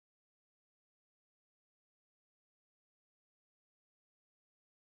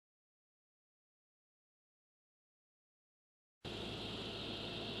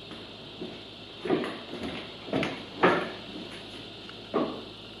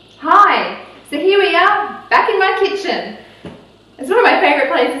kitchen. It's one of my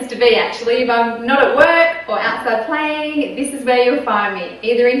favourite places to be actually. If I'm not at work or outside playing, this is where you'll find me.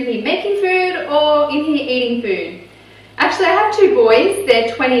 Either in here making food or in here eating food. Actually, I have two boys,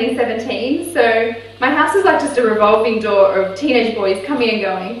 they're 20 and 17, so my house is like just a revolving door of teenage boys coming and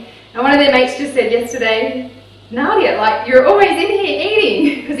going. And one of their mates just said yesterday, Nadia, like, you're always in here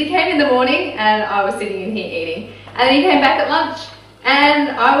eating, because he came in the morning and I was sitting in here eating. And then he came back at lunch and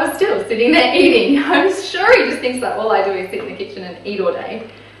I was still sitting there eating. I'm sure he just thinks that all I do is sit in the kitchen and eat all day.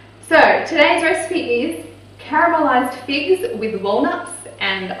 So today's recipe is caramelized figs with walnuts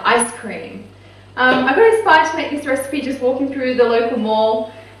and ice cream. I got inspired to make this recipe just walking through the local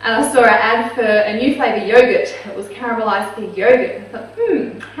mall, and I saw an ad for a new flavour yogurt. It was caramelised fig yogurt. I thought,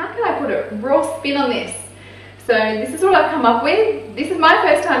 how can I put a raw spin on this? So this is what I've come up with. This is my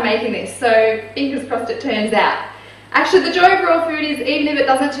first time making this, so fingers crossed it turns out. Actually, the joy of raw food is even if it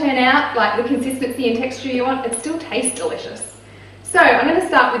doesn't turn out like the consistency and texture you want, it still tastes delicious. So I'm going to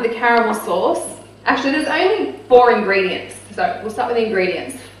start with the caramel sauce. Actually, there's only 4 ingredients, so we'll start with the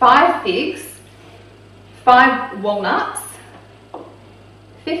ingredients. 5 figs, 5 walnuts,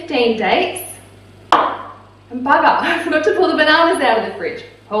 15 dates, and bugger, I forgot to pull the bananas out of the fridge.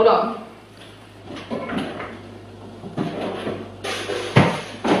 Hold on.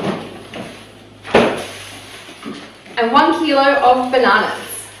 And 1 kilo of bananas,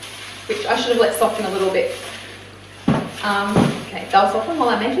 which I should have let soften a little bit. Okay, they'll soften while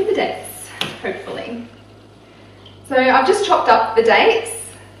I'm making the dates, hopefully. So I've just chopped up the dates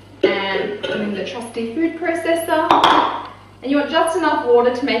and put in the trusty food processor. And you want just enough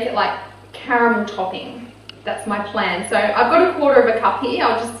water to make it like caramel topping. That's my plan. So I've got 1/4 cup here.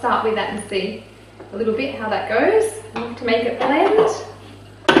 I'll just start with that and see a little bit how that goes. Enough to make it blend.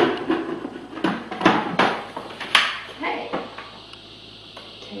 Okay.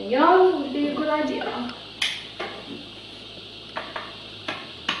 Turning it on would be a good idea.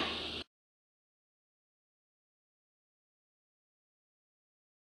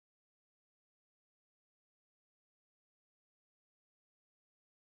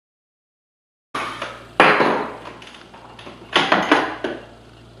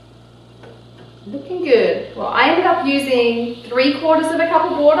 Looking good. Well, I ended up using 3/4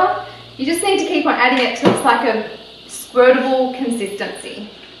 cup of water. You just need to keep on adding it till it's like a squirtable consistency.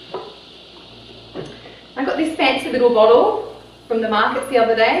 I got this fancy little bottle from the markets the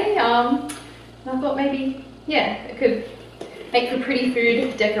other day, and I thought maybe, yeah, it could make for pretty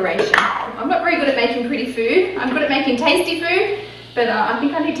food decoration. I'm not very good at making pretty food. I'm good at making tasty food, but I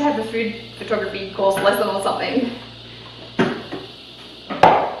think I need to have a food photography course lesson or something.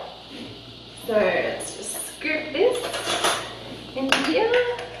 So let's just scoop this into here.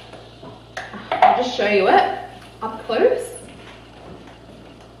 I'll just show you it up close.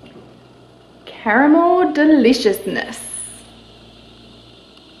 Caramel deliciousness.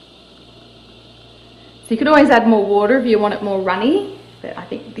 So you could always add more water if you want it more runny, but I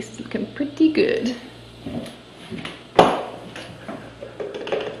think this is looking pretty good.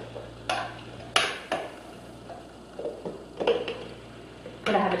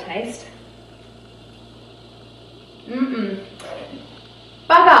 Gotta have a taste.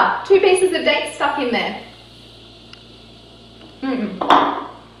 Bugger! 2 pieces of dates stuck in there. Can't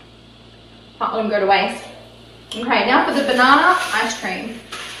let them go to waste. Okay, now for the banana ice cream.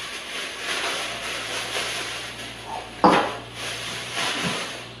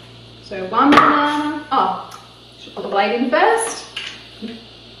 So 1 banana. Oh, should put the blade in first.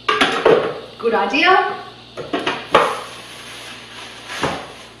 Good idea.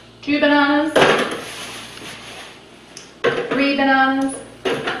 2 bananas. 3 bananas.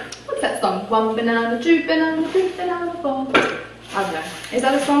 What's that song? 1 banana, 2 banana, 3 banana, 4. I don't know. Is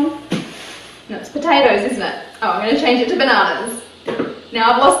that a song? No, it's potatoes, isn't it? Oh, I'm going to change it to bananas.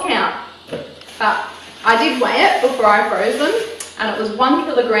 Now I've lost count. But I did weigh it before I froze them, and it was 1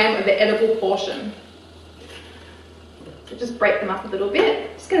 kilogram of the edible portion. So just break them up a little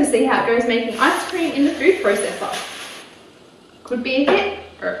bit. Just going to see how it goes making ice cream in the food processor. Could be a hit,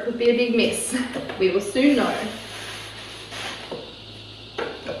 or it could be a big miss. We will soon know.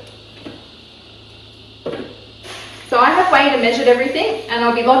 So I have weighed and measured everything, and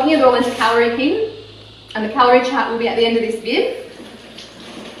I'll be logging it all into Calorie King, and the calorie chart will be at the end of this vid.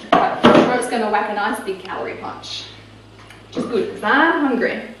 But I'm sure it's going to whack a nice big calorie punch, which is good because I'm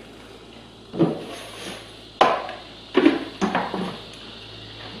hungry.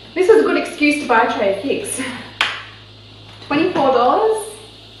 This is a good excuse to buy a tray of figs. $24,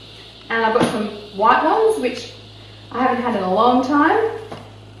 and I've got some white ones which I haven't had in a long time,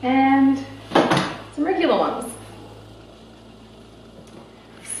 and some regular ones.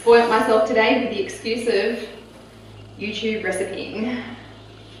 Spoilt myself today with the excuse of YouTube recipe.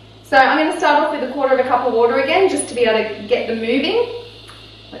 So I'm going to start off with 1/4 cup of water again, just to be able to get them moving.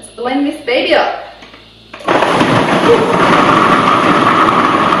 Let's blend this baby up.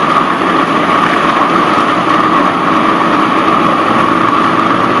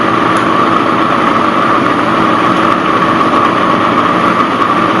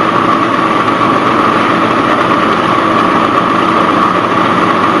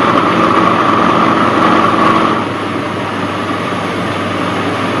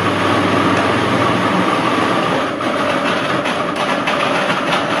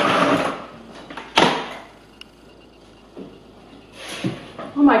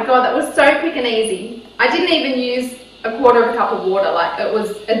 Oh my god, that was so quick and easy. I didn't even use 1/4 cup of water, like it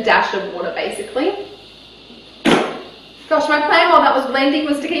was a dash of water basically. Gosh, my plan while that was blending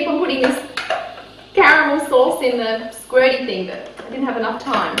was to keep on putting this caramel sauce in the squirty thing, but I didn't have enough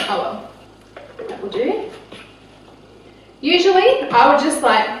time. Oh well, that will do. Usually I would just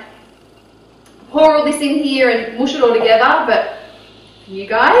like pour all this in here and mush it all together, but for you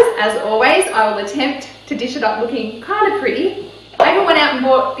guys, as always, I will attempt to dish it up looking kind of pretty. I even went out and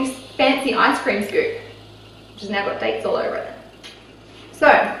bought this fancy ice cream scoop, which has now got dates all over it. So,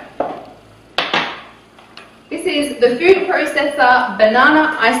 this is the Food Processor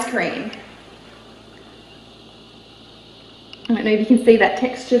Banana Ice Cream. I don't know if you can see that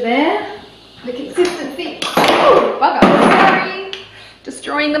texture there. The consistency. Oh, bugger, sorry.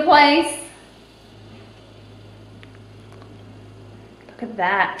 Destroying the place. Look at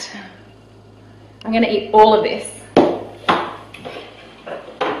that. I'm going to eat all of this.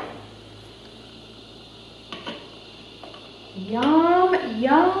 Yum,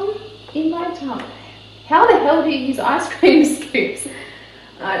 yum in my tongue. How the hell do you use ice cream scoops?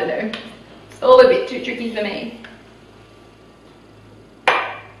 I don't know. It's all a bit too tricky for me.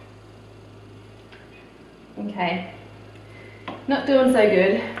 Okay. Not doing so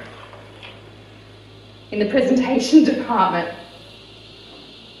good in the presentation department.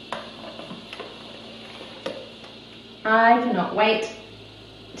 I cannot wait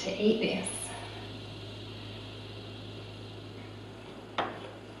to eat this.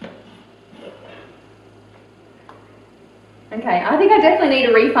 Okay, I think I definitely need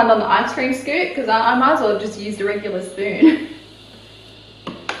a refund on the ice cream scoop because I might as well have just used a regular spoon.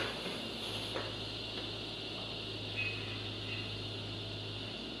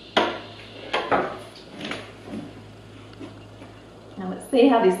 Now let's see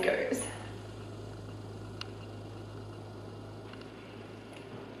how this goes.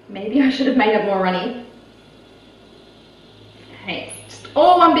 Maybe I should have made it more runny. Hey, it's just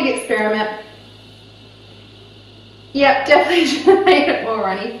all one big experiment. Yep, definitely should have made it more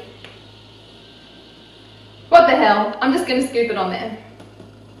runny. What the hell? I'm just going to scoop it on there.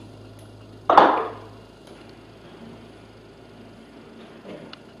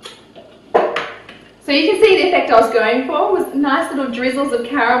 So you can see the effect I was going for was nice little drizzles of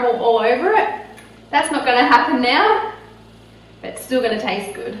caramel all over it. That's not going to happen now, but it's still going to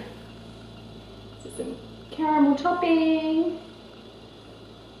taste good. So some caramel topping.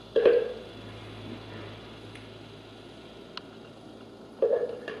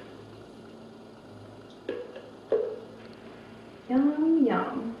 Yum,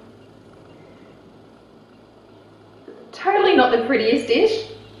 yum. Totally not the prettiest dish.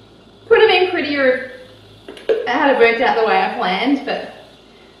 Could have been prettier if it had worked out the way I planned, but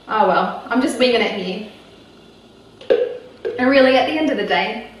oh well, I'm just winging it here. And really, at the end of the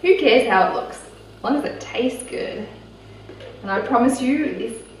day, who cares how it looks? As long as it tastes good. And I promise you,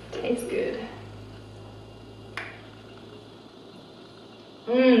 this tastes good.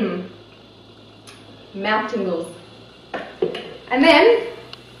 Mmm. Mouth tingles. And then,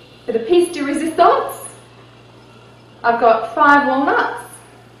 for the piece de resistance, I've got 5 walnuts.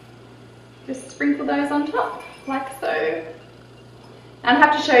 Just sprinkle those on top, like so. And I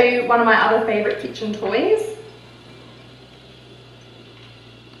have to show you one of my other favourite kitchen toys.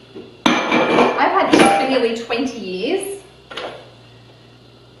 I've had this for nearly 20 years.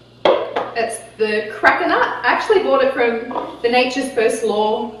 It's the Cracker Nut. I actually bought it from the Nature's First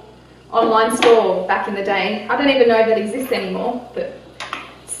Law online store back in the day. I don't even know if that exists anymore, but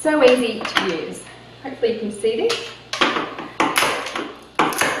it's so easy to use. Hopefully you can see this.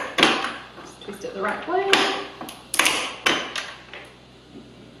 Just twist it the right way.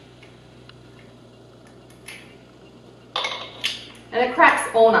 And it cracks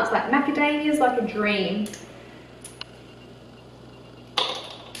all nuts, like macadamias, like a dream.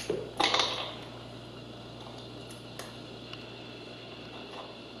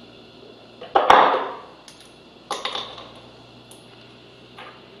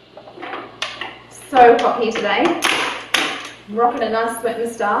 So hot here today. I'm rocking a nice sweat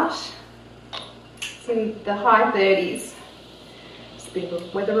moustache. It's in the high 30s. Just a bit of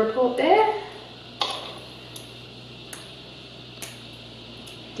a weather report there.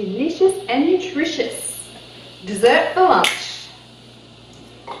 Delicious and nutritious. Dessert for lunch.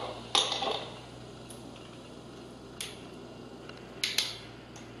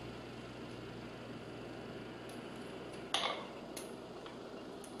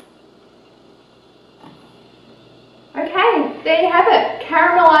 Okay, there you have it.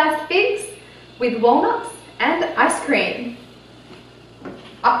 Caramelised figs with walnuts and ice cream.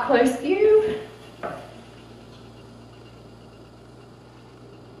 Up close view.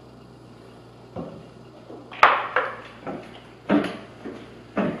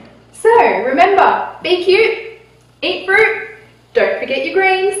 So remember, be cute, eat fruit, don't forget your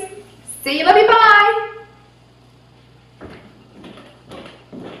greens. See you, love you, bye.